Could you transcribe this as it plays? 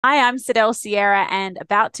Hi, I'm Sidel Sierra and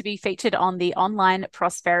about to be featured on the Online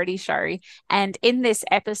Prosperity Show. And in this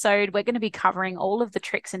episode, we're going to be covering all of the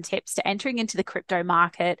tricks and tips to entering into the crypto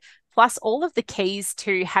market, plus all of the keys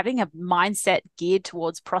to having a mindset geared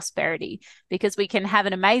towards prosperity. Because we can have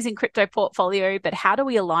an amazing crypto portfolio, but how do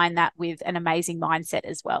we align that with an amazing mindset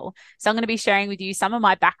as well? So I'm going to be sharing with you some of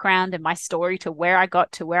my background and my story to where I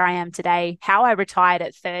got to where I am today, how I retired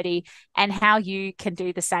at 30, and how you can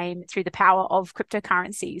do the same through the power of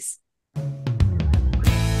cryptocurrencies.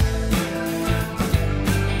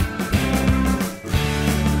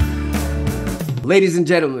 Ladies and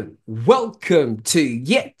gentlemen, welcome to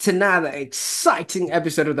yet another exciting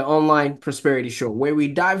episode of the Online Prosperity Show, where we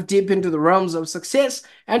dive deep into the realms of success,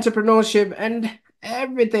 entrepreneurship, and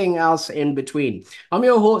everything else in between. I'm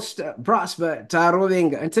your host, Prosper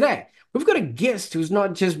Tarovinga, and today we've got a guest who's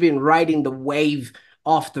not just been riding the wave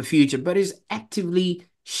of the future, but is actively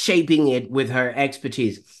shaping it with her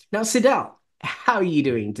expertise. Now, Sidel, how are you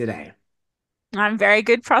doing today? I'm very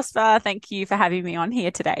good, Prosper. Thank you for having me on here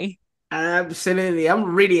today. Absolutely. I'm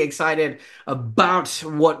really excited about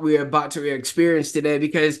what we're about to experience today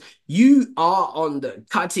because you are on the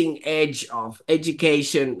cutting edge of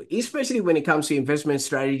education, especially when it comes to investment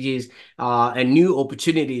strategies and new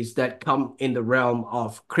opportunities that come in the realm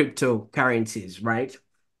of cryptocurrencies, right?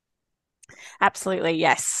 Absolutely.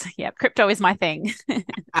 Yes. Yeah. Crypto is my thing.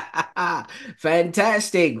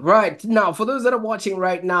 Fantastic. Right. Now, for those that are watching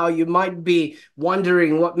right now, you might be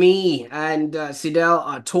wondering what me and Sidel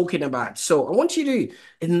are talking about. So I want you to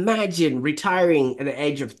imagine retiring at the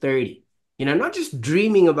age of 30. Not just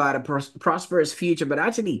dreaming about a prosperous future, but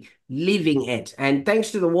actually living it. And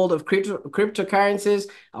thanks to the world of cryptocurrencies,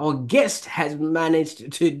 our guest has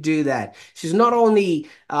managed to do that. She's not only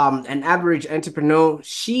an average entrepreneur,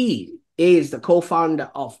 she is the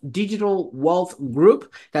co-founder of Digital Wealth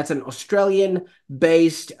Group. That's an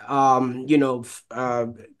Australian-based,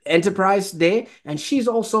 enterprise there, and she's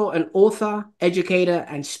also an author, educator,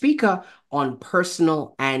 and speaker on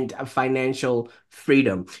personal and financial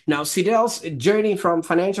freedom. Now, Sidel's journey from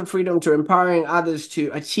financial freedom to empowering others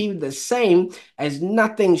to achieve the same is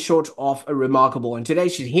nothing short of a remarkable. And today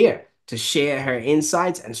she's here to share her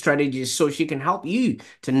insights and strategies so she can help you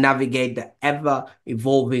to navigate the ever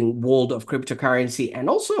evolving world of cryptocurrency and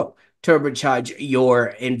also turbocharge your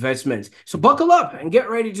investments. So buckle up and get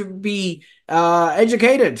ready to be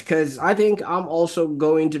educated because I think I'm also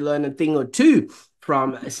going to learn a thing or two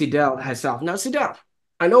from Sidel herself. Now, Sidel,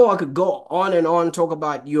 I know I could go on and on talk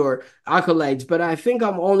about your accolades, but I think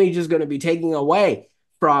I'm only just going to be taking away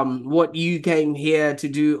from what you came here to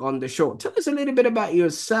do on the show. Tell us a little bit about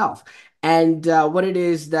yourself and what it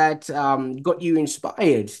is that got you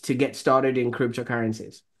inspired to get started in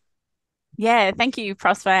cryptocurrencies. Yeah. Thank you,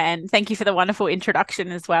 Prosper. And thank you for the wonderful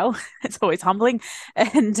introduction as well. It's always humbling.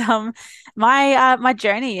 And my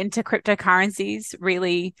journey into cryptocurrencies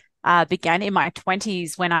really began in my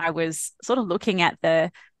 20s when I was sort of looking at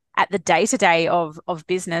the day to day of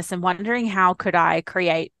business and wondering how could I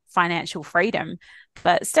create financial freedom.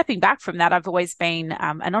 But stepping back from that, I've always been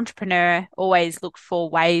an entrepreneur, always looked for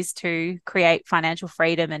ways to create financial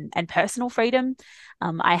freedom and personal freedom.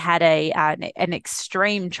 I had an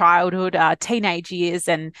extreme childhood, teenage years,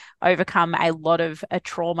 and overcome a lot of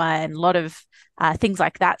trauma and a lot of things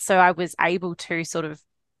like that. So I was able to sort of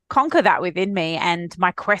conquer that within me, and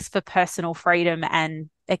my quest for personal freedom and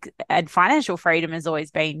financial freedom has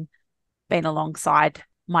always been alongside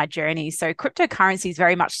my journey. So cryptocurrency is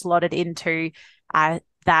very much slotted into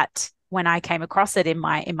that when I came across it in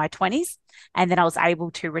my 20s. And then I was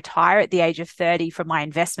able to retire at the age of 30 from my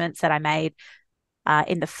investments that I made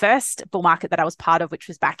in the first bull market that I was part of, which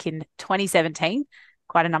was back in 2017,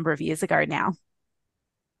 quite a number of years ago now.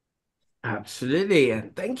 Absolutely.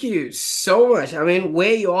 And thank you so much. I mean,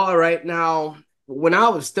 where you are right now, when I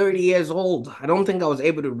was 30 years old, I don't think I was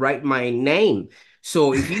able to write my name.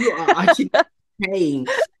 So if you are actually saying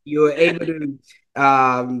you're able to,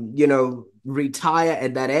 retire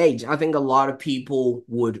at that age, I think a lot of people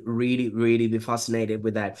would really, really be fascinated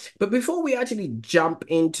with that. But before we actually jump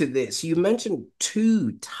into this, you mentioned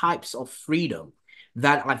two types of freedom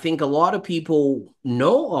that I think a lot of people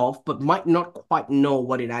know of, but might not quite know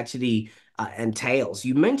what it actually entails.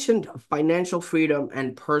 You mentioned financial freedom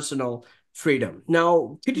and personal freedom.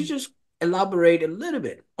 Now, could you just elaborate a little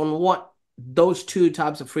bit on what those two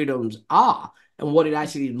types of freedoms are and what it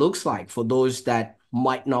actually looks like for those that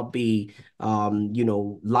might not be,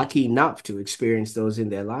 lucky enough to experience those in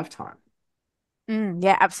their lifetime?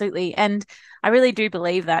 Yeah, absolutely. And I really do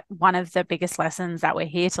believe that one of the biggest lessons that we're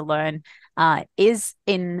here to learn is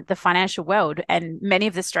in the financial world. And many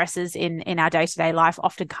of the stresses in our day-to-day life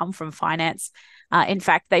often come from finance. In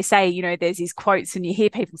fact, they say, there's these quotes, and you hear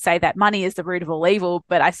people say that money is the root of all evil.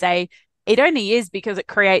 But I say it only is because it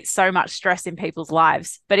creates so much stress in people's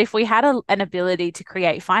lives. But if we had an ability to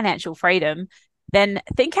create financial freedom, then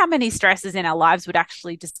think how many stresses in our lives would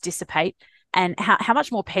actually just dissipate, and how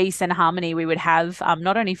much more peace and harmony we would have,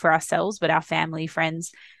 not only for ourselves, but our family,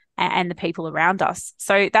 friends, and the people around us.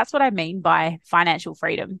 So that's what I mean by financial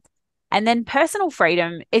freedom. And then personal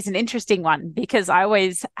freedom is an interesting one because I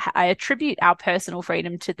attribute our personal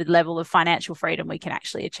freedom to the level of financial freedom we can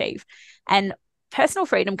actually achieve. And personal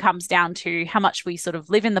freedom comes down to how much we sort of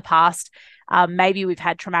live in the past. Maybe we've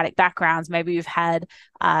had traumatic backgrounds, maybe we've had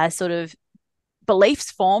sort of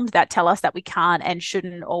beliefs formed that tell us that we can't and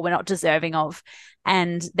shouldn't, or we're not deserving of.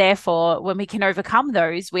 And therefore, when we can overcome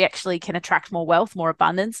those, we actually can attract more wealth, more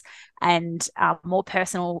abundance, and more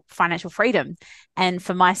personal financial freedom. And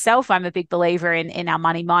for myself, I'm a big believer in our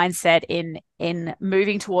money mindset, in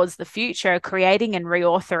moving towards the future, creating and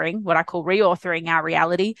reauthoring what I call reauthoring our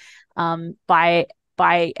reality, by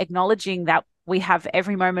acknowledging that we have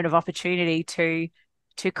every moment of opportunity to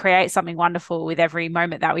create something wonderful with every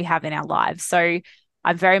moment that we have in our lives. So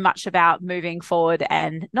I'm very much about moving forward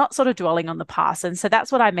and not sort of dwelling on the past. And so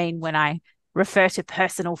that's what I mean when I refer to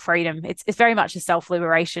personal freedom. It's very much a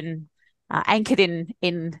self-liberation, anchored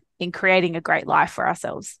in creating a great life for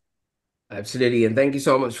ourselves. Absolutely. And thank you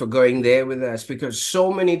so much for going there with us, because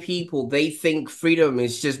so many people, they think freedom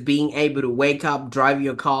is just being able to wake up, drive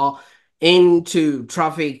your car into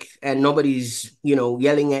traffic and nobody's,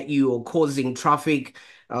 yelling at you or causing traffic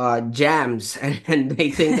jams and they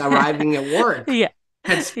think arriving at work Yeah.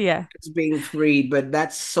 that's Yeah. that's being free, but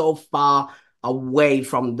that's so far away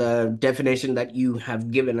from the definition that you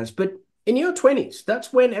have given us. But in your 20s,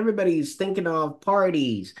 that's when everybody's thinking of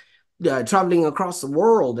parties, traveling across the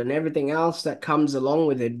world and everything else that comes along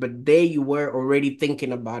with it. But there you were already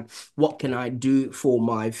thinking about, what can I do for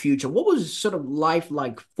my future? What was sort of life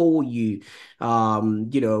like for you,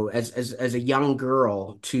 as a young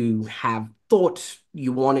girl, to have thought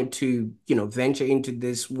you wanted to, venture into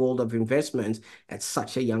this world of investments at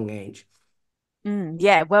such a young age?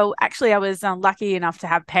 Yeah. Well, actually, I was lucky enough to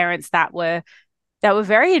have parents that were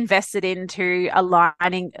very invested into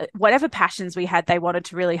aligning whatever passions we had. They wanted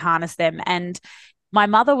to really harness them. And my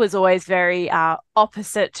mother was always very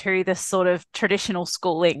opposite to the sort of traditional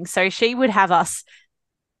schooling. So she would have us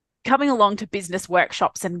coming along to business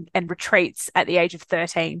workshops and retreats at the age of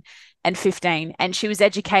 13 and 15. And she was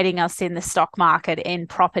educating us in the stock market, in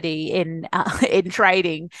property, in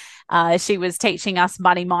trading. She was teaching us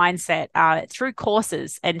money mindset through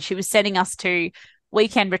courses, and she was sending us to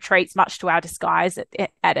weekend retreats, much to our disguise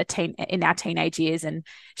in our teenage years. And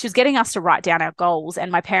she was getting us to write down our goals.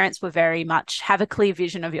 And my parents were very much, have a clear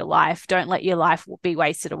vision of your life. Don't let your life be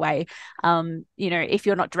wasted away. If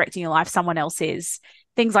you're not directing your life, someone else is.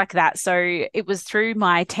 Things like that. So it was through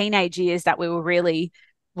my teenage years that we were really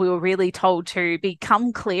told to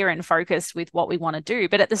become clear and focused with what we want to do.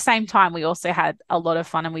 But at the same time, we also had a lot of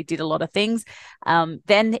fun and we did a lot of things.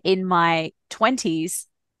 Then in my 20s,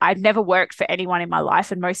 I'd never worked for anyone in my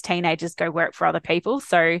life, and most teenagers go work for other people.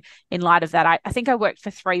 So in light of that, I think I worked for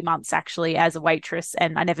 3 months actually as a waitress,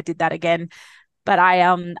 and I never did that again. But I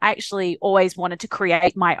actually always wanted to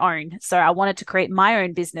create my own. So I wanted to create my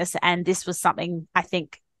own business, and this was something I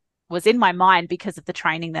think was in my mind because of the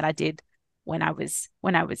training that I did when I was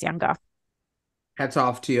younger. Hats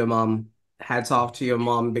off to your mom. Hats off to your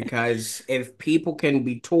mom, because if people can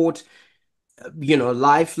be taught,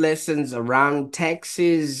 life lessons around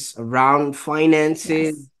taxes, around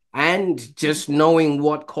finances, Yes. and Mm, just knowing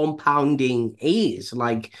what compounding is.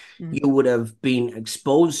 Like, mm. you would have been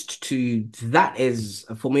exposed to that as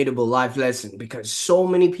a formidable life lesson, because so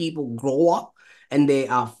many people grow up and they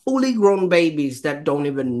are fully grown babies that don't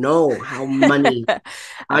even know how money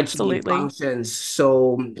actually Absolutely. functions.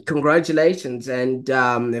 So congratulations. And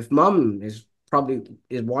if mom is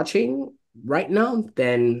watching right now,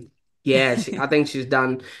 then yeah, I think she's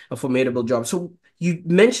done a formidable job. So you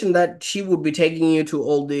mentioned that she would be taking you to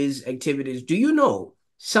all these activities. Do you know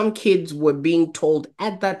some kids were being told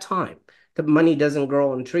at that time that money doesn't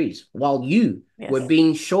grow on trees, while you were Yes.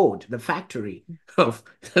 being showed the factory of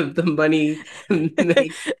the money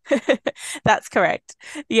made? That's correct.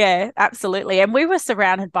 Yeah, absolutely. And we were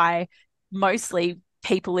surrounded by mostly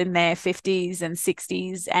people in their 50s and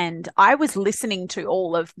 60s. And I was listening to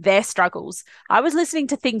all of their struggles. I was listening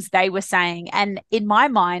to things they were saying. And in my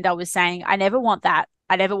mind, I was saying, I never want that.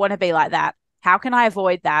 I never want to be like that. How can I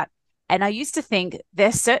avoid that? And I used to think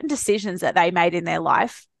there's certain decisions that they made in their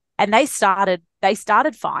life, and they started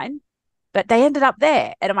fine, but they ended up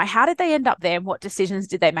there. And I'm like, how did they end up there? And what decisions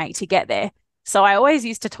did they make to get there? So I always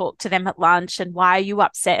used to talk to them at lunch and why are you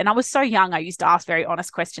upset? And I was so young, I used to ask very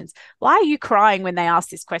honest questions. Why are you crying when they ask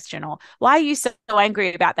this question? Or why are you so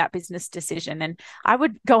angry about that business decision? And I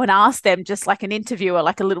would go and ask them just like an interviewer,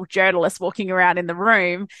 like a little journalist walking around in the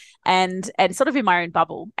room and sort of in my own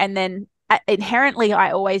bubble. And then inherently,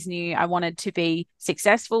 I always knew I wanted to be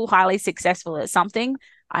successful, highly successful at something.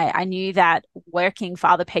 I knew that working for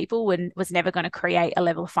other people was never going to create a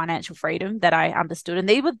level of financial freedom that I understood. And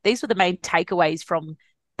these were the main takeaways from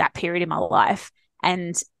that period in my life.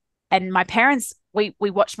 And my parents, we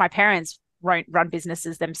watched my parents run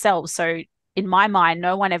businesses themselves. So in my mind,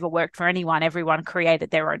 no one ever worked for anyone. Everyone created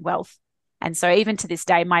their own wealth. And so even to this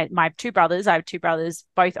day, my two brothers, I have two brothers,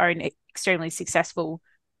 both own extremely successful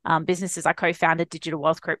businesses. I co-founded Digital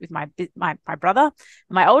Wealth Group with my brother.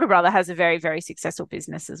 My older brother has a very, very successful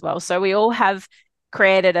business as well. So we all have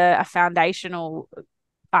created a foundational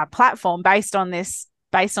platform based on this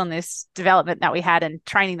development that we had and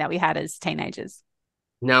training that we had as teenagers.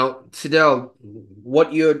 Now, Sidel,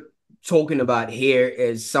 what you're talking about here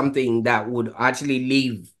is something that would actually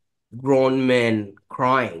leave grown men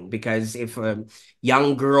crying because if a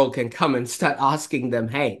young girl can come and start asking them,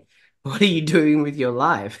 "Hey, what are you doing with your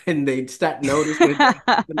life?" and they start noticing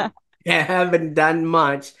they haven't done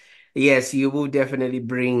much, yes, you will definitely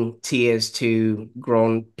bring tears to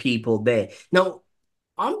grown people there. Now,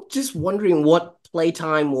 I'm just wondering what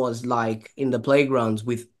playtime was like in the playgrounds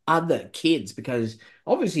with other kids because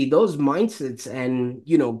obviously those mindsets and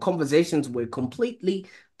conversations were completely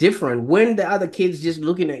different. When the other kids just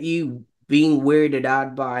looking at you being weirded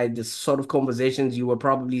out by the sort of conversations you were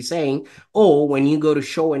probably saying, or when you go to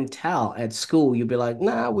show and tell at school, you'd be like,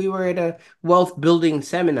 "Nah, we were at a wealth building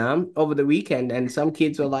seminar over the weekend," and some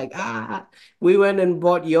kids were like, "Ah, we went and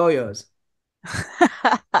bought yo-yos."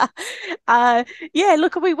 uh yeah,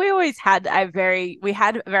 look, we always had we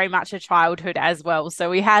had very much a childhood as well, so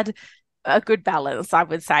we had a good balance. I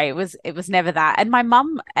would say it was never that. And my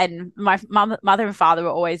mum and my mother and father were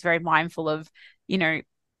always very mindful of, you know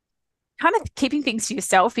kind of keeping things to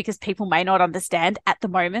yourself because people may not understand at the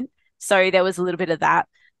moment. So there was a little bit of that.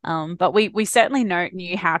 But we certainly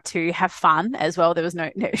knew how to have fun as well. There was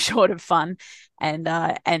no short of fun, and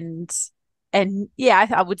yeah,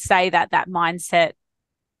 I would say that mindset.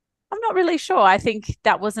 I'm not really sure. I think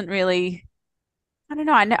that wasn't really. I don't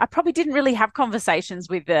know. I probably didn't really have conversations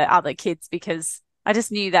with the other kids because I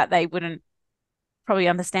just knew that they wouldn't probably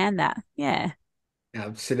understand that. Yeah.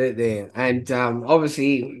 Absolutely. And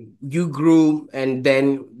obviously, you grew, and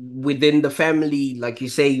then within the family, like you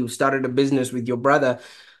say, you started a business with your brother.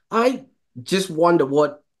 I just wonder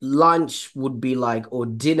what lunch would be like or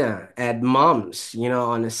dinner at mom's,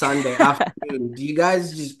 on a Sunday afternoon. Do you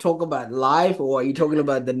guys just talk about life, or are you talking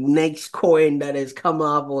about the next coin that has come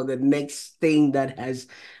up or the next thing that has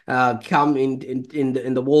come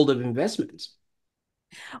in the world of investments?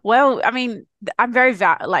 Well, I mean, I'm very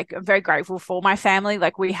grateful for my family.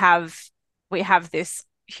 Like we have this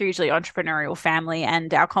hugely entrepreneurial family,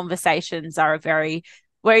 and our conversations are very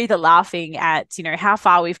we're either laughing at, how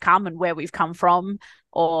far we've come and where we've come from,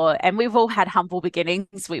 and we've all had humble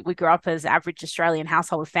beginnings. We grew up as average Australian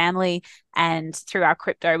household family, and through our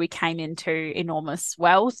crypto we came into enormous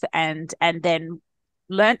wealth and then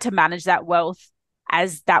learnt to manage that wealth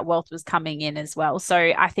as that wealth was coming in as well. So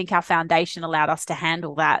I think our foundation allowed us to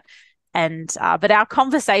handle that. And but our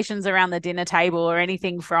conversations around the dinner table or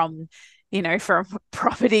anything from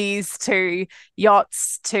properties to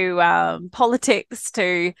yachts to politics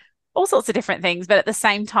to all sorts of different things. But at the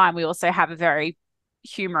same time, we also have a very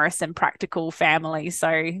humorous and practical family.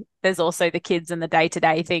 So there's also the kids and the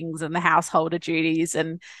day-to-day things and the householder duties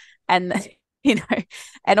and you know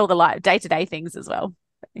and all the day-to-day things as well.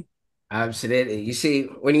 Absolutely. You see,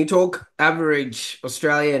 when you talk average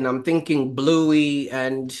Australian, I'm thinking Bluey,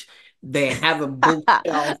 and they have a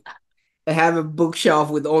bookshelf. They have a bookshelf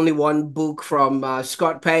with only one book from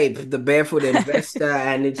Scott Pape, The Barefoot Investor,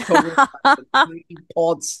 and it's talking about the three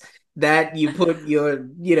pots that you put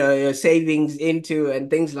your savings into and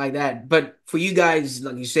things like that. But for you guys,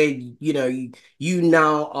 like you said, you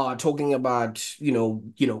now are talking about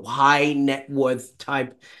high net worth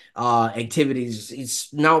type activities.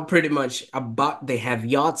 It's now pretty much about they have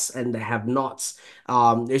yachts and they have knots,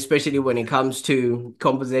 especially when it comes to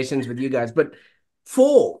conversations with you guys. But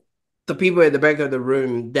for the people at the back of the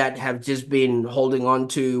room that have just been holding on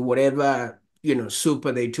to whatever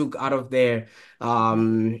super they took out of their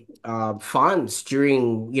funds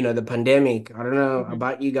during the pandemic. I don't know Mm-hmm.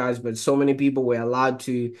 about you guys, but so many people were allowed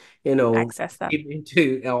to Access that. dip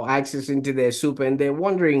into or access into their super, and they're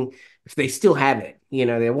wondering if they still have it.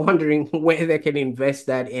 They're wondering where they can invest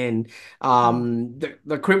that in. Mm.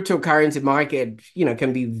 The cryptocurrency market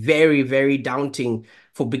can be very, very daunting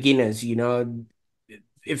for beginners.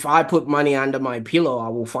 If I put money under my pillow, I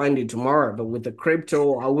will find it tomorrow. But with the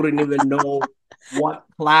crypto, I wouldn't even know what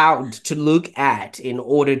cloud to look at in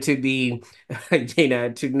order to be,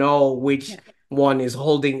 to know which one is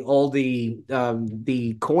holding all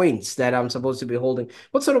the coins that I'm supposed to be holding.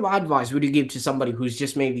 What sort of advice would you give to somebody who's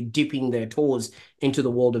just maybe dipping their toes into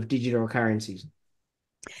the world of digital currencies?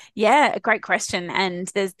 Yeah, a great question. And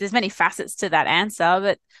there's many facets to that answer,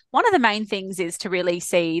 but one of the main things is to really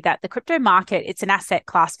see that the crypto market, it's an asset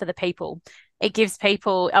class for the people. It gives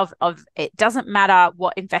people of it doesn't matter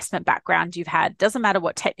what investment background you've had, doesn't matter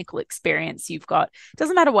what technical experience you've got,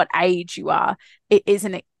 doesn't matter what age you are. It is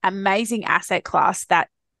an amazing asset class that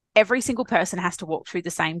every single person has to walk through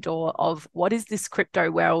the same door of what is this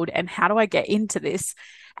crypto world and how do I get into this?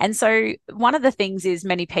 And so one of the things is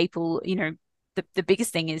many people, the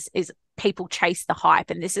biggest thing is people chase the hype,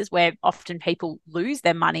 and this is where often people lose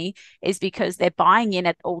their money, is because they're buying in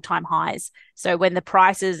at all-time highs. So when the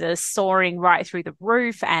prices are soaring right through the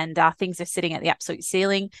roof and things are sitting at the absolute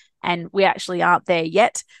ceiling, and we actually aren't there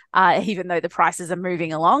yet, even though the prices are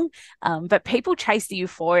moving along, but people chase the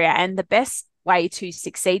euphoria, and the best way to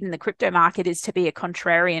succeed in the crypto market is to be a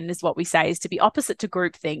contrarian, is what we say, is to be opposite to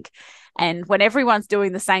groupthink. And when everyone's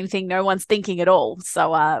doing the same thing, no one's thinking at all.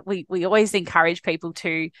 So we always encourage people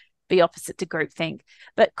to be opposite to groupthink.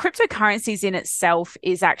 But cryptocurrencies in itself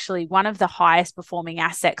is actually one of the highest performing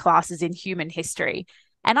asset classes in human history.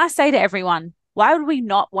 And I say to everyone, why would we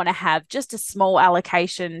not want to have just a small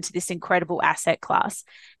allocation to this incredible asset class?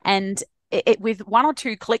 And with one or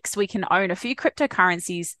two clicks, we can own a few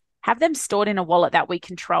cryptocurrencies, have them stored in a wallet that we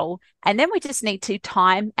control, and then we just need to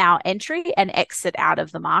time our entry and exit out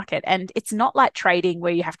of the market. And it's not like trading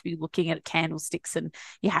where you have to be looking at candlesticks and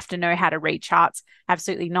you have to know how to read charts.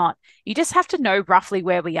 Absolutely not. You just have to know roughly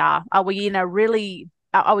where we are. Are we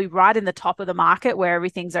right in the top of the market where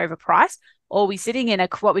everything's overpriced? Or are we sitting in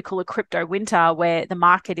what we call a crypto winter where the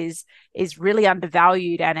market is really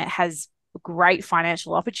undervalued and it has great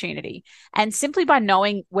financial opportunity? And simply by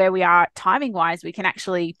knowing where we are timing wise, we can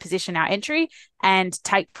actually position our entry and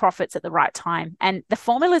take profits at the right time. And the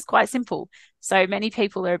formula is quite simple. So many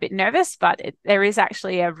people are a bit nervous, but there is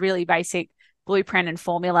actually a really basic blueprint and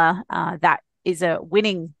formula that is a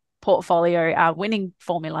winning portfolio, winning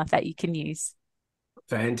formula that you can use.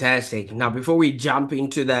 Fantastic. Now, before we jump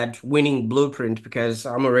into that winning blueprint, because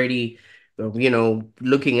I'm already,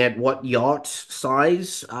 looking at what yacht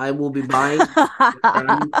size I will be buying.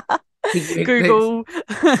 Um, Google.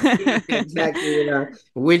 exactly,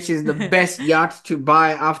 which is the best yacht to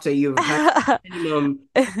buy after you've had minimum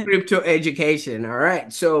crypto education. All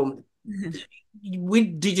right. So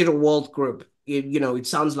with Digital Wealth Group, it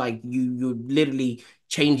sounds like you're literally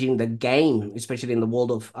changing the game, especially in the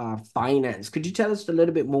world of finance. Could you tell us a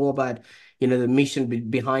little bit more about, the mission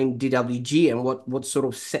behind DWG and what sort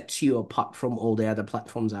of sets you apart from all the other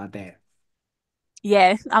platforms out there?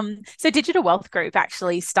 Yeah. So Digital Wealth Group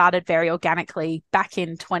actually started very organically back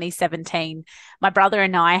in 2017. My brother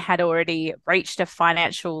and I had already reached a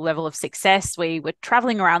financial level of success. We were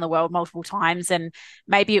traveling around the world multiple times, and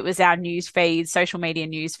maybe it was our news feeds, social media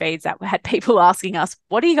news feeds, that had people asking us,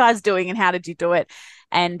 what are you guys doing and how did you do it?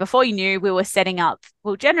 And before you knew, we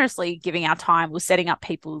were generously giving our time. We're setting up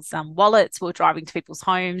people's wallets. We're driving to people's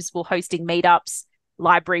homes. We're hosting meetups,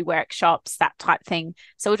 library workshops, that type thing.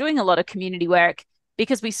 So we're doing a lot of community work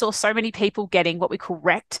because we saw so many people getting what we call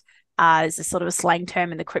wrecked, as a sort of a slang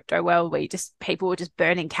term in the crypto world, where people were just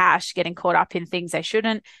burning cash, getting caught up in things they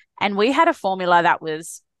shouldn't. And we had a formula that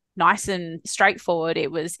was nice and straightforward.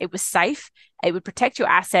 It was safe. It would protect your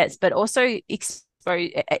assets, but also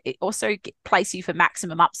place you for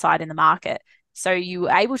maximum upside in the market. So you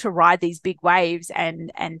were able to ride these big waves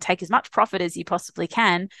and take as much profit as you possibly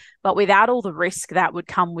can, but without all the risk that would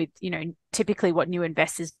come with, typically what new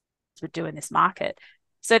investors would do in this market.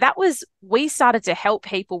 So we started to help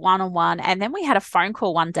people one on one. And then we had a phone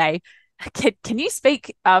call one day. Can you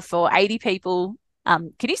speak for 80 people?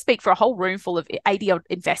 Can you speak for a whole room full of 80 odd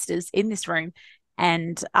investors in this room?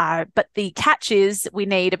 And but the catch is we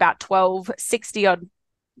need about 12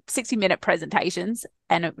 60-minute presentations,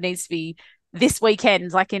 and it needs to be this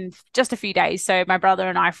weekend, like in just a few days. So my brother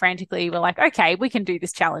and I frantically were like, okay, we can do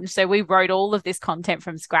this challenge. So we wrote all of this content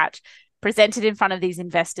from scratch, presented in front of these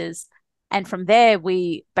investors. And from there,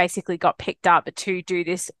 we basically got picked up to do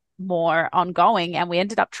this more ongoing. And we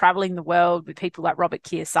ended up traveling the world with people like Robert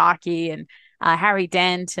Kiyosaki and Harry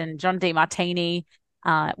Dent and John DeMartini.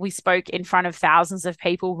 We spoke in front of thousands of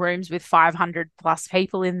people, rooms with 500 plus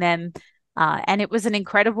people in them. And it was an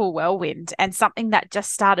incredible whirlwind and something that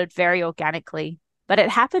just started very organically. But it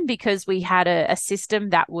happened because we had a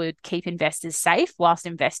system that would keep investors safe whilst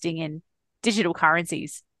investing in digital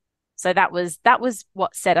currencies. So that was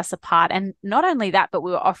what set us apart. And not only that, but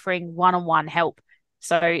we were offering one-on-one help.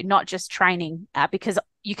 So not just training, because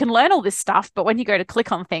you can learn all this stuff, but when you go to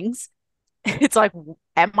click on things, it's like,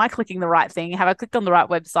 am I clicking the right thing? Have I clicked on the right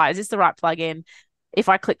website? Is this the right plugin? If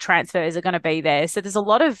I click transfer, is it going to be there? So there's a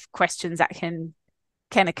lot of questions that can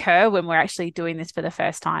occur when we're actually doing this for the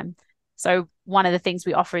first time. So one of the things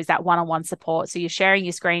we offer is that one-on-one support. So you're sharing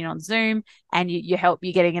your screen on Zoom and you're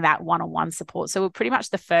getting that one-on-one support. So we're pretty much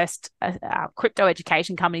the first crypto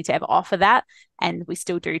education company to ever offer that. And we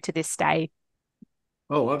still do to this day.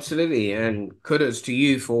 Oh, absolutely. And kudos to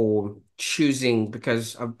you for choosing,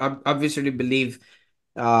 because I obviously believe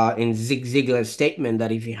in Zig Ziglar's statement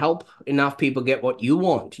that if you help enough people get what you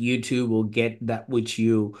want, you too will get that which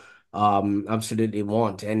you absolutely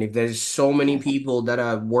want. And if there's so many Yes. people that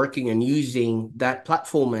are working and using that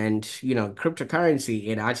platform and cryptocurrency,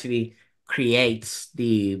 it actually creates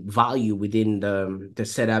the value within the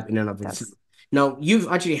setup in and of It itself. does. Now, you've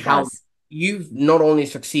actually It helped. does. You've not only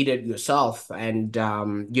succeeded yourself and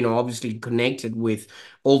obviously connected with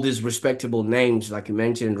all these respectable names, like you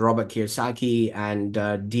mentioned, Robert Kiyosaki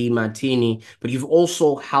and D. Martini, but you've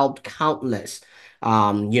also helped countless,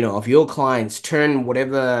 of your clients turn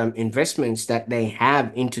whatever investments that they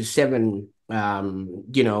have into seven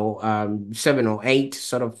or eight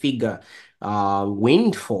sort of figure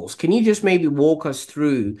windfalls. Can you just maybe walk us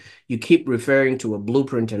through? You keep referring to a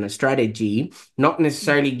blueprint and a strategy, not Mhm.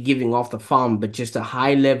 necessarily giving off the farm, but just a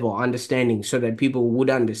high level understanding so that people would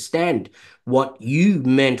understand what you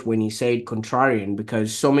meant when you said contrarian,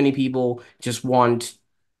 because so many people just want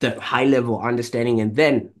the high level understanding, and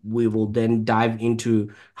then we will then dive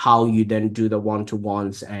into how you then do the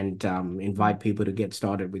one-to-ones and invite people to get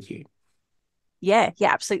started with you. Yeah,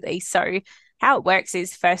 yeah, absolutely. So how it works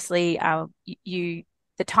is firstly,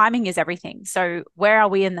 the timing is everything. So where are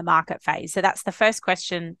we in the market phase? So that's the first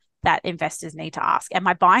question that investors need to ask. Am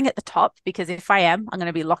I buying at the top? Because if I am, I'm going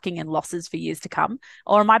to be locking in losses for years to come.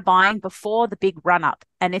 Or am I buying before the big run up?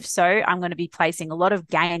 And if so, I'm going to be placing a lot of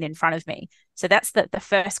gain in front of me. So that's the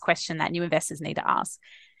first question that new investors need to ask.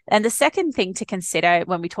 And the second thing to consider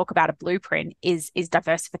when we talk about a blueprint is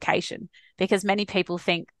diversification, because many people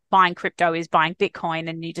think buying crypto is buying Bitcoin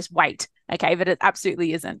and you just wait. Okay, but it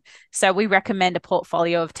absolutely isn't. So we recommend a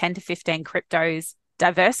portfolio of 10 to 15 cryptos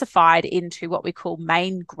diversified into what we call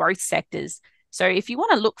main growth sectors. So if you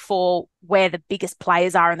want to look for where the biggest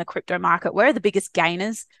players are in the crypto market, where are the biggest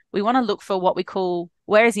gainers, we want to look for what we call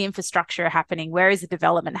where is the infrastructure happening, where is the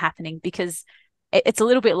development happening, because it's a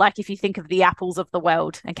little bit like if you think of the apples of the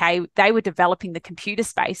world, okay, they were developing the computer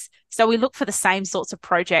space. So we look for the same sorts of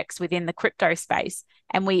projects within the crypto space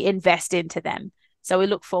and we invest into them. So we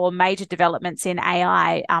look for major developments in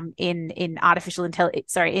AI, in artificial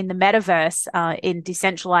intelligence, sorry, in the metaverse, in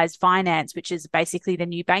decentralized finance, which is basically the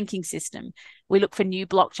new banking system. We look for new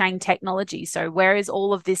blockchain technology. So where is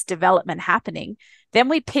all of this development happening? Then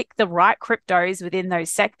we pick the right cryptos within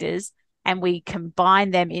those sectors and we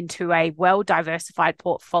combine them into a well diversified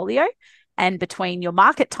portfolio. And between your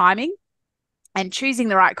market timing and choosing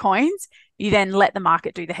the right coins, you then let the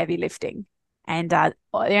market do the heavy lifting. And the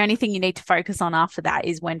only thing you need to focus on after that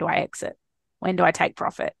is when do I exit? When do I take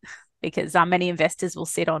profit? Because many investors will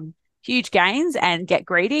sit on huge gains and get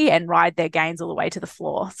greedy and ride their gains all the way to the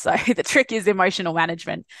floor. So the trick is emotional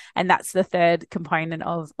management. And that's the third component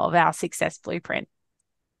of our success blueprint.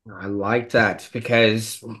 I like that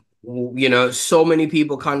because, so many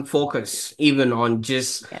people can't focus even on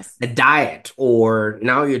just Yes. a diet, or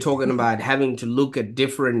now you're talking about having to look at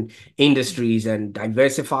different industries and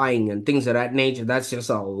diversifying and things of that nature. That's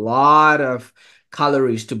just a lot of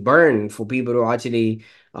calories to burn for people to actually,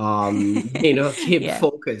 keep Yeah.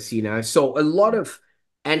 focus, So a lot of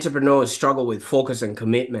entrepreneurs struggle with focus and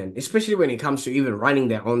commitment, especially when it comes to even running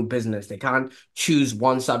their own business. They can't choose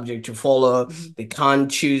one subject to follow. Mhm. They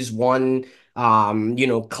can't choose one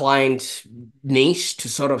client niche to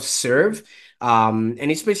sort of serve.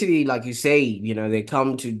 And especially like you say, they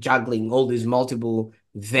come to juggling all these multiple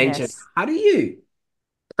ventures. Yes. How do you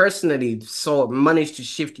personally manage to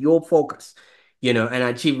shift your focus and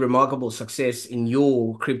achieve remarkable success in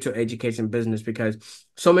your crypto education business, because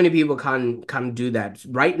so many people can't do that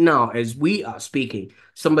right now as we are speaking.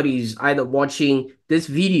 Somebody's either watching this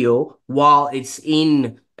video while it's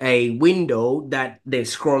in a window that they're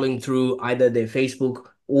scrolling through either their Facebook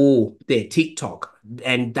or their TikTok,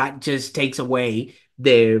 and that just takes away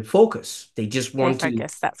their focus. They just Their want to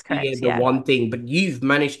focus. That's hear correct. the Yeah. one thing, but you've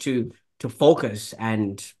managed to focus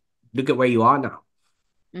and look at where you are now.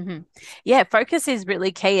 hmm Yeah, focus is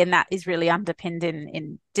really key, and that is really underpinned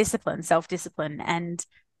in discipline, self-discipline. And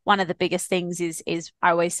one of the biggest things is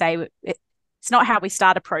I always say it's not how we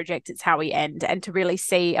start a project, it's how we end, and to really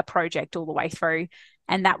see a project all the way through.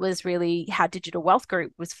 And that was really how Digital Wealth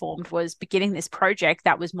Group was formed, was beginning this project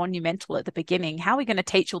that was monumental at the beginning. How are we going to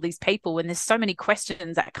teach all these people when there's so many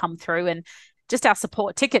questions that come through? And just our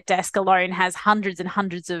support ticket desk alone has hundreds and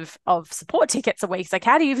hundreds of support tickets a week. It's like,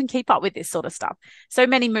 how do you even keep up with this sort of stuff? So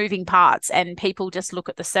many moving parts, and people just look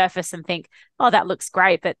at the surface and think, oh, that looks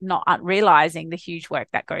great, but not realizing the huge work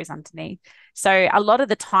that goes underneath. So a lot of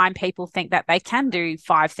the time people think that they can do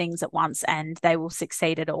five things at once and they will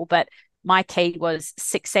succeed at all. But my key was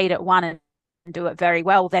succeed at one and do it very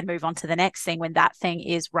well, then move on to the next thing when that thing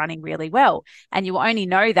is running really well. And you will only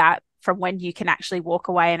know that from when you can actually walk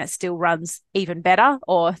away and it still runs even better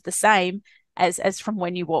or the same as from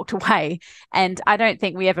when you walked away. And I don't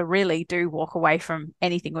think we ever really do walk away from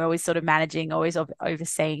anything. We're always sort of managing, always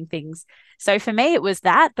overseeing things. So for me, it was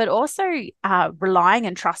that, but also relying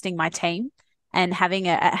and trusting my team and having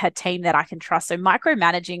a team that I can trust. So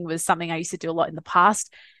micromanaging was something I used to do a lot in the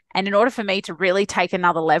past. And in order for me to really take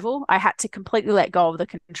another level, I had to completely let go of the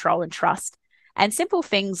control and trust. And simple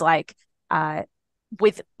things like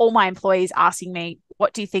with all my employees asking me,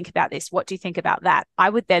 what do you think about this? What do you think about that? I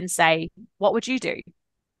would then say, what would you do?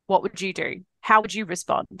 What would you do? How would you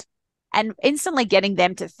respond? And instantly getting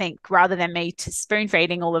them to think rather than me to spoon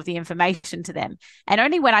feeding all of the information to them. And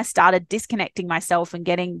only when I started disconnecting myself and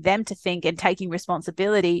getting them to think and taking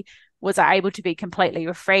responsibility was I able to be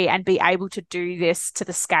completely free and be able to do this to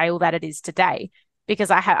the scale that it is today. Because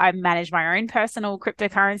I manage my own personal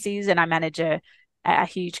cryptocurrencies and I manage a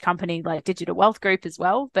huge company like Digital Wealth Group as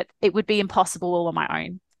well, but it would be impossible all on my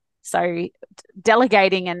own. So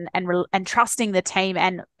delegating and trusting the team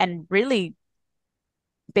and really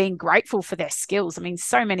being grateful for their skills. I mean,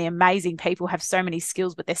 so many amazing people have so many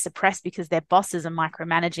skills, but they're suppressed because their bosses are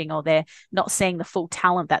micromanaging or they're not seeing the full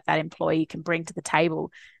talent that that employee can bring to the table.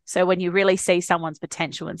 So when you really see someone's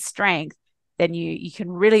potential and strength, then you can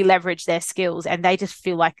really leverage their skills and they just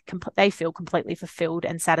feel like they feel completely fulfilled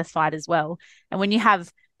and satisfied as well. And when you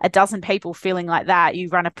have a dozen people feeling like that, you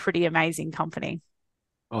run a pretty amazing company.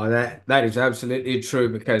 Oh, that is absolutely true,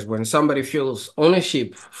 because when somebody feels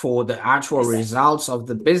ownership for the actual Yes. results of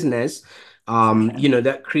the business, Yeah.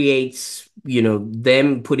 that creates,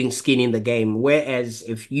 them putting skin in the game. Whereas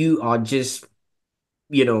if you are just,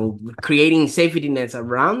 creating safety nets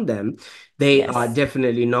around them, they are Yes.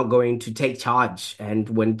 definitely not going to take charge. And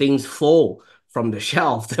when things fall from the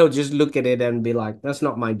shelf, they'll just look at it and be like, that's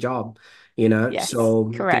not my job, Yes. so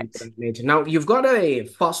things of Correct. that nature. Now, you've got a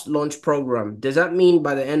fast launch program. Does that mean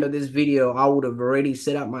by the end of this video, I would have already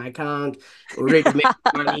set up my account, already made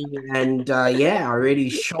money, and yeah, already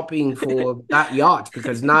shopping for that yacht?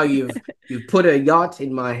 Because now you've put a yacht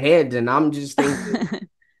in my head, and I'm just thinking,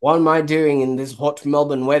 what am I doing in this hot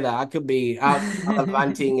Melbourne weather? I could be out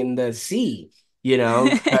gallivanting in the sea,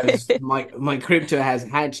 because my crypto has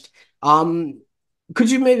hatched. Um, could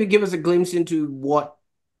you maybe give us a glimpse into what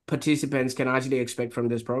participants can actually expect from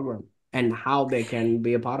this program and how they can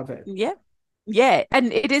be a part of it? Yeah. Yeah,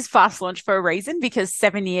 and it is fast launch for a reason because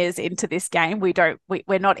 7 years into this game,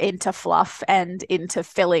 we're not into fluff and into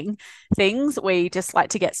filling things. We just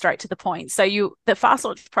like to get straight to the point. So the fast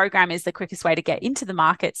launch program is the quickest way to get into the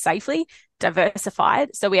market safely,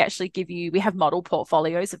 diversified. So we have model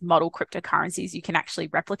portfolios of model cryptocurrencies you can actually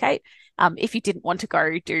replicate. If you didn't want to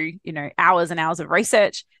go do, hours and hours of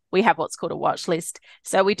research, we have what's called a watch list.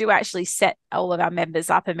 So we do actually set all of our members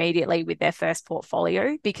up immediately with their first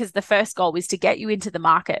portfolio because the first goal is to get you into the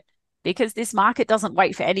market because this market doesn't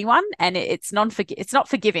wait for anyone and it's not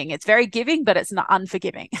forgiving. It's very giving, but it's not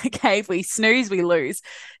unforgiving. Okay. If we snooze, we lose.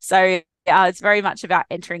 So it's very much about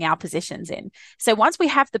entering our positions in. So once we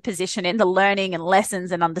have the position in, the learning and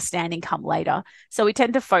lessons and understanding come later. So we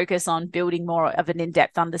tend to focus on building more of an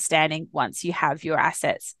in-depth understanding once you have your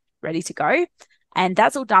assets ready to go. And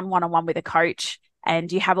that's all done one-on-one with a coach.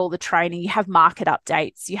 And you have all the training, you have market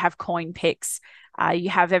updates, you have coin picks, you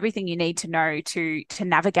have everything you need to know to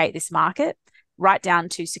navigate this market. right down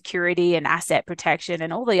to security and asset protection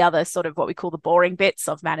and all the other sort of what we call the boring bits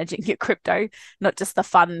of managing your crypto, not just the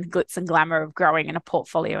fun glitz and glamour of growing in a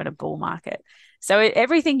portfolio in a bull market. So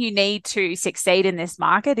everything you need to succeed in this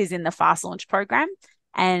market is in the fast launch program.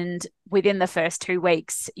 And within the first 2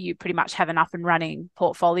 weeks, you pretty much have an up and running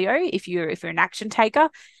portfolio if you're an action taker.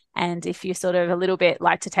 And if you sort of a little bit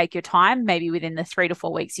like to take your time, maybe within the 3 to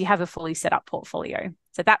 4 weeks, you have a fully set up portfolio.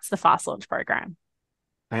 So that's the fast launch program.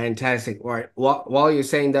 Fantastic. All right. While you're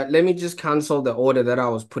saying that, let me just cancel the order that I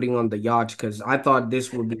was putting on the yacht because I thought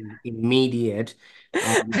this would be immediate.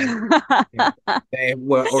 And yeah, they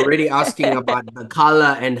were already asking about the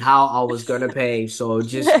color and how I was gonna pay. So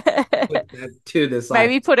just put that to the side.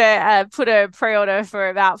 Maybe put a pre-order for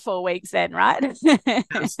about 4 weeks then, right?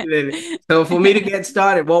 Absolutely. So for me to get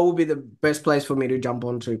started, what would be the best place for me to jump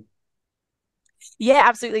onto? Yeah,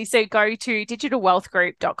 absolutely. So go to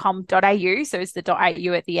digitalwealthgroup.com.au. So it's the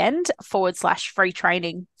 .au at the end /free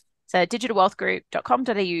training. So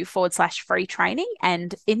digitalwealthgroup.com.au /free training.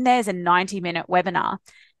 And in there's a 90-minute webinar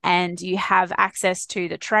and you have access to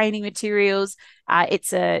the training materials.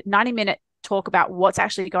 It's a 90-minute talk about what's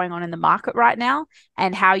actually going on in the market right now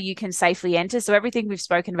and how you can safely enter. So everything we've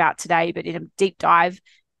spoken about today, but in a deep dive.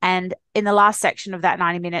 And in the last section of that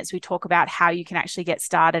 90 minutes, we talk about how you can actually get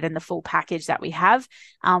started and the full package that we have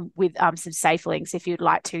with some safe links if you'd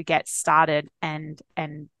like to get started and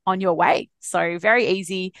on your way. So very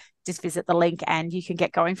easy. Just visit the link and you can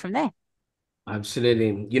get going from there.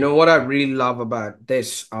 Absolutely. You know what I really love about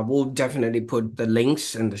this? I will definitely put the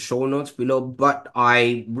links in the show notes below, but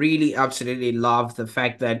I really absolutely love the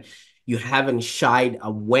fact that you haven't shied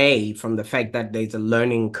away from the fact that there's a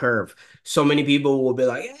learning curve. So many people will be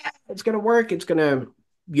like, yeah, it's gonna work, it's gonna,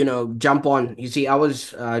 jump on. You see, I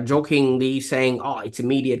was jokingly saying, oh, it's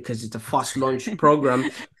immediate because it's a fast launch program.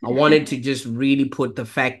 I wanted to just really put the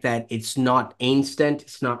fact that it's not instant,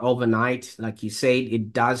 it's not overnight. Like you said,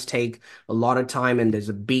 it does take a lot of time and there's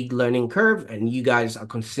a big learning curve, and you guys are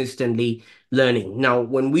consistently learning. Now,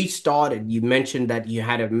 when we started, you mentioned that you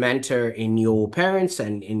had a mentor in your parents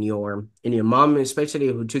and in your mom, especially,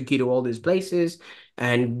 who took you to all these places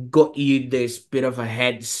and got you this bit of a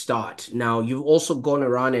head start. Now, you've also gone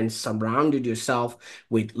around and surrounded yourself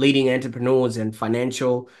with leading entrepreneurs and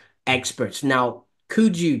financial experts. Now,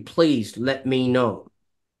 could you please let me know,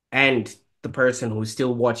 and the person who's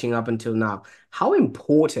still watching up until now, how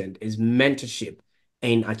important is mentorship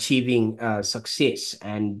in achieving success?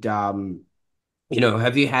 And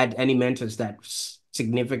have you had any mentors that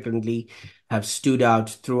significantly have stood out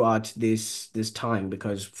throughout this time?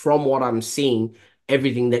 Because from what I'm seeing,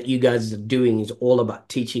 everything that you guys are doing is all about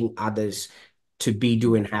teaching others to be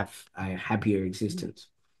doing have a happier existence.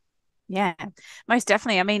 Yeah, most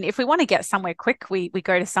definitely. I mean, if we want to get somewhere quick, we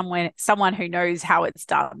go to someone who knows how it's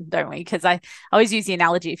done, don't we? Because I always use the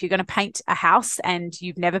analogy, if you're going to paint a house and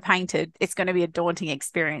you've never painted, it's going to be a daunting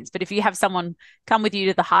experience. But if you have someone come with you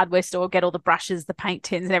to the hardware store, get all the brushes, the paint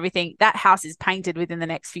tins and everything, that house is painted within the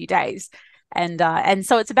next few days. And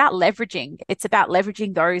so it's about leveraging. It's about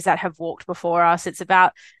leveraging those that have walked before us. It's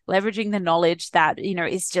about leveraging the knowledge that,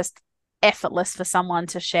 is just effortless for someone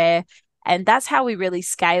to share, and that's how we really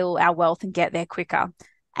scale our wealth and get there quicker.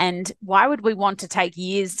 And why would we want to take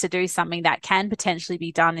years to do something that can potentially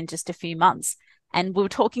be done in just a few months? And we were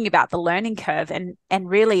talking about the learning curve. And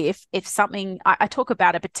really, if something, I talk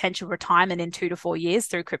about a potential retirement in 2 to 4 years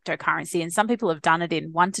through cryptocurrency, and some people have done it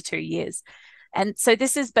in 1 to 2 years. And so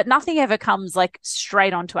but nothing ever comes like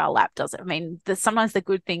straight onto our lap, does it? I mean, sometimes the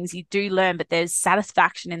good things you do learn, but there's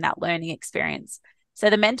satisfaction in that learning experience. So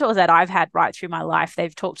the mentors that I've had right through my life,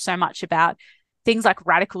 they've talked so much about things like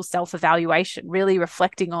radical self-evaluation, really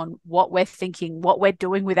reflecting on what we're thinking, what we're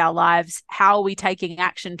doing with our lives, how are we taking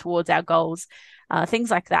action towards our goals, things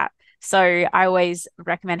like that. So I always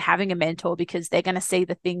recommend having a mentor because they're going to see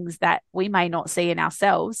the things that we may not see in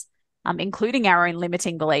ourselves, including our own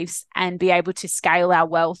limiting beliefs, and be able to scale our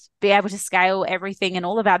wealth, be able to scale everything and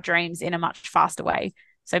all of our dreams in a much faster way.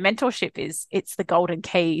 So mentorship it's the golden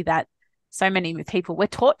key that so many people, we're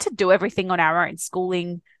taught to do everything on our own.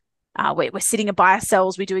 Schooling, we're sitting by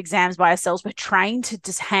ourselves, we do exams by ourselves, we're trained to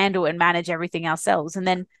just handle and manage everything ourselves.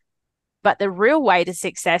 But the real way to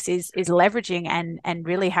success is leveraging and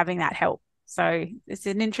really having that help. So it's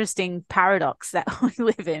an interesting paradox that we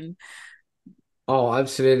live in. Oh,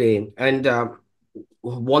 absolutely. And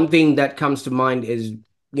one thing that comes to mind is,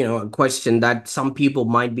 a question that some people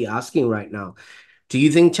might be asking right now. Do you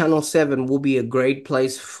think Channel 7 will be a great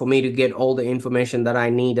place for me to get all the information that I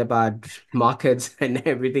need about markets and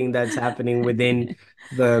everything that's happening within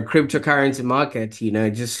the cryptocurrency market,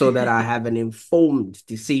 just so that I have an informed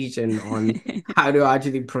decision on how to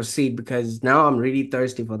actually proceed? Because now I'm really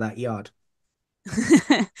thirsty for that yacht.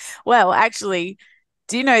 Well, actually,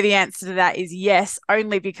 do you know the answer to that is yes,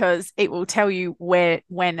 only because it will tell you where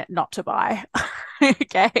when not to buy.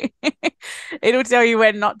 Okay. It'll tell you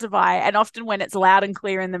when not to buy. And often when it's loud and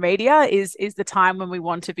clear in the media is the time when we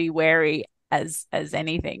want to be wary as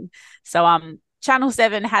anything. So Channel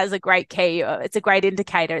 7 has a great key. It's a great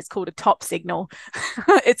indicator. It's called a top signal.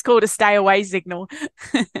 It's called a stay away signal.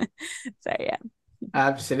 So yeah.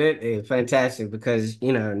 Absolutely fantastic because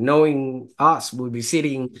knowing us, we'll be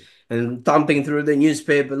sitting and thumbing through the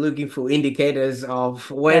newspaper looking for indicators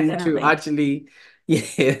of when to Definitely. actually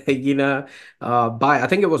yeah, buy. I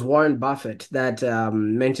think it was Warren Buffett that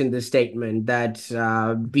mentioned the statement that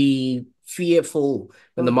be fearful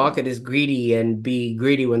when the Oh, market is greedy and be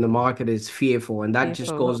greedy when the market is fearful, and that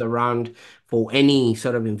just fearful. goes around for any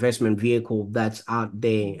sort of investment vehicle that's out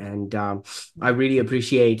there. And I really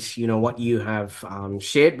appreciate, what you have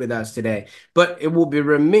shared with us today. But it will be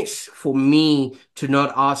remiss for me to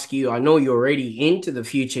not ask you. I know you're already into the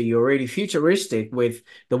future. You're already futuristic with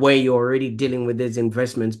the way you're already dealing with these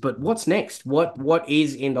investments. But what's next? What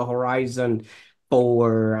is in the horizon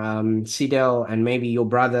for Sidel and maybe your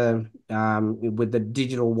brother with the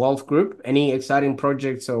Digital Wealth Group? Any exciting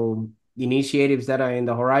projects or initiatives that are in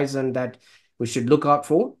the horizon that we should look out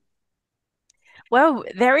for? Well,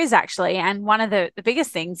 there is actually, and one of the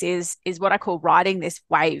biggest things is what I call riding this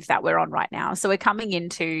wave that we're on right now. So we're coming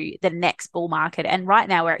into the next bull market, and right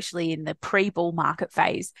now we're actually in the pre-bull market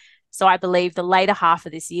phase. So I believe the later half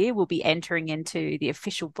of this year we'll be entering into the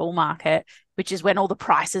official bull market, which is when all the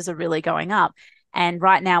prices are really going up. And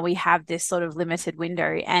right now we have this sort of limited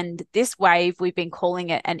window, and this wave we've been calling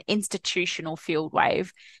it an institutional field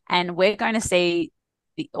wave, and we're going to see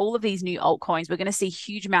all of these new altcoins. We're going to see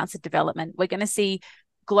huge amounts of development. We're going to see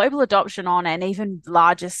global adoption on an even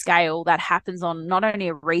larger scale that happens on not only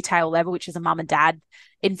a retail level, which is a mum and dad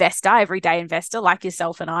investor, everyday investor like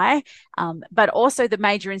yourself and I, but also the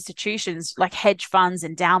major institutions like hedge funds,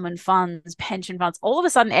 endowment funds, pension funds. All of a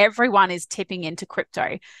sudden, everyone is tipping into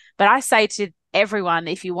crypto. But I say to everyone,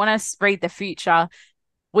 if you want to read the future,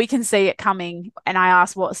 we can see it coming. And I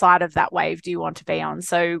ask, what side of that wave do you want to be on?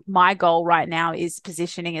 So, my goal right now is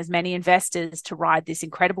positioning as many investors to ride this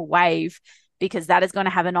incredible wave because that is going to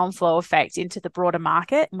have an on flow effect into the broader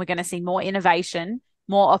market. And we're going to see more innovation,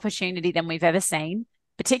 more opportunity than we've ever seen,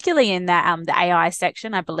 particularly in that the AI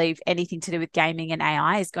section. I believe anything to do with gaming and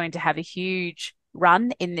AI is going to have a huge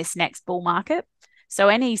run in this next bull market. So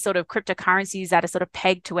any sort of cryptocurrencies that are sort of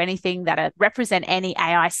pegged to anything that represent any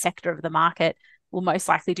AI sector of the market will most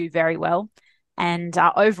likely do very well. And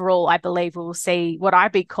overall, I believe we'll see what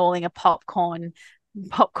I'd be calling a popcorn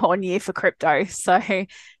year for crypto. So I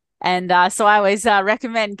always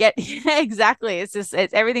recommend get yeah, exactly. It's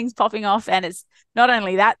everything's popping off, and it's not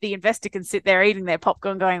only that the investor can sit there eating their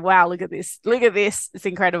popcorn, going, "Wow, look at this, it's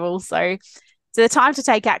incredible." So the time to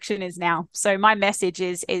take action is now. So my message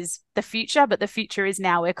is the future, but the future is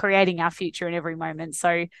now. We're creating our future in every moment.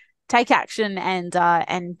 So take action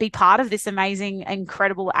and be part of this amazing,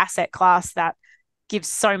 incredible asset class that gives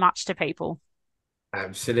so much to people.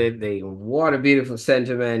 Absolutely. What a beautiful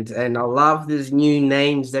sentiment. And I love these new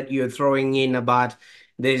names that you're throwing in about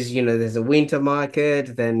there's a winter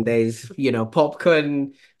market, then there's,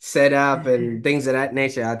 popcorn setup and things of that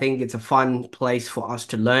nature. I think it's a fun place for us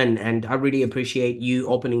to learn. And I really appreciate you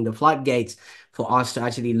opening the floodgates for us to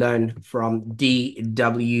actually learn from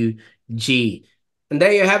DWG. And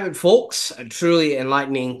there you have it, folks. A truly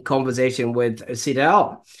enlightening conversation with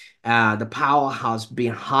Sidel, the powerhouse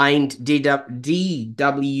behind DWG,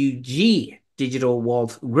 Digital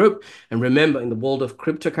Wealth Group. And remember, in the world of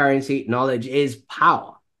cryptocurrency, knowledge is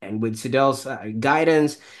power. And with Sidel's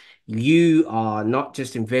guidance, you are not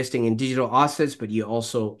just investing in digital assets, but you're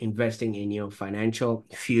also investing in your financial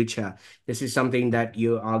future. This is something that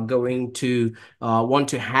you are going to want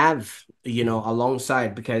to have,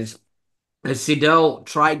 alongside, because as Sidel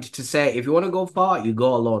tried to say, if you want to go far, you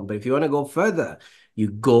go alone. But if you want to go further, you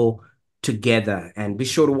go together. And be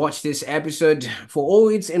sure to watch this episode for all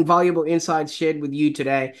its invaluable insights shared with you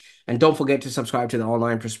today. And don't forget to subscribe to the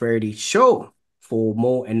Online Prosperity Show for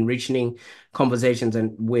more enriching conversations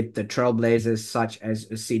and with the trailblazers such as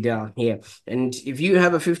Sidel here. And if you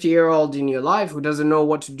have a 50-year-old in your life who doesn't know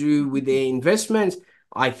what to do with their investments,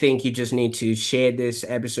 I think you just need to share this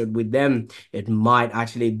episode with them. It might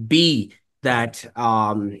actually be that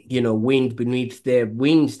wind beneath their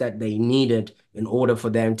wings that they needed in order for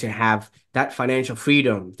them to have that financial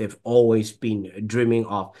freedom they've always been dreaming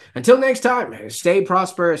of. Until next time, stay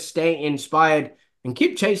prosperous, stay inspired, and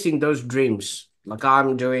keep chasing those dreams like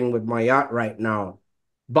I'm doing with my yacht right now.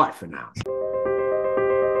 Bye for now.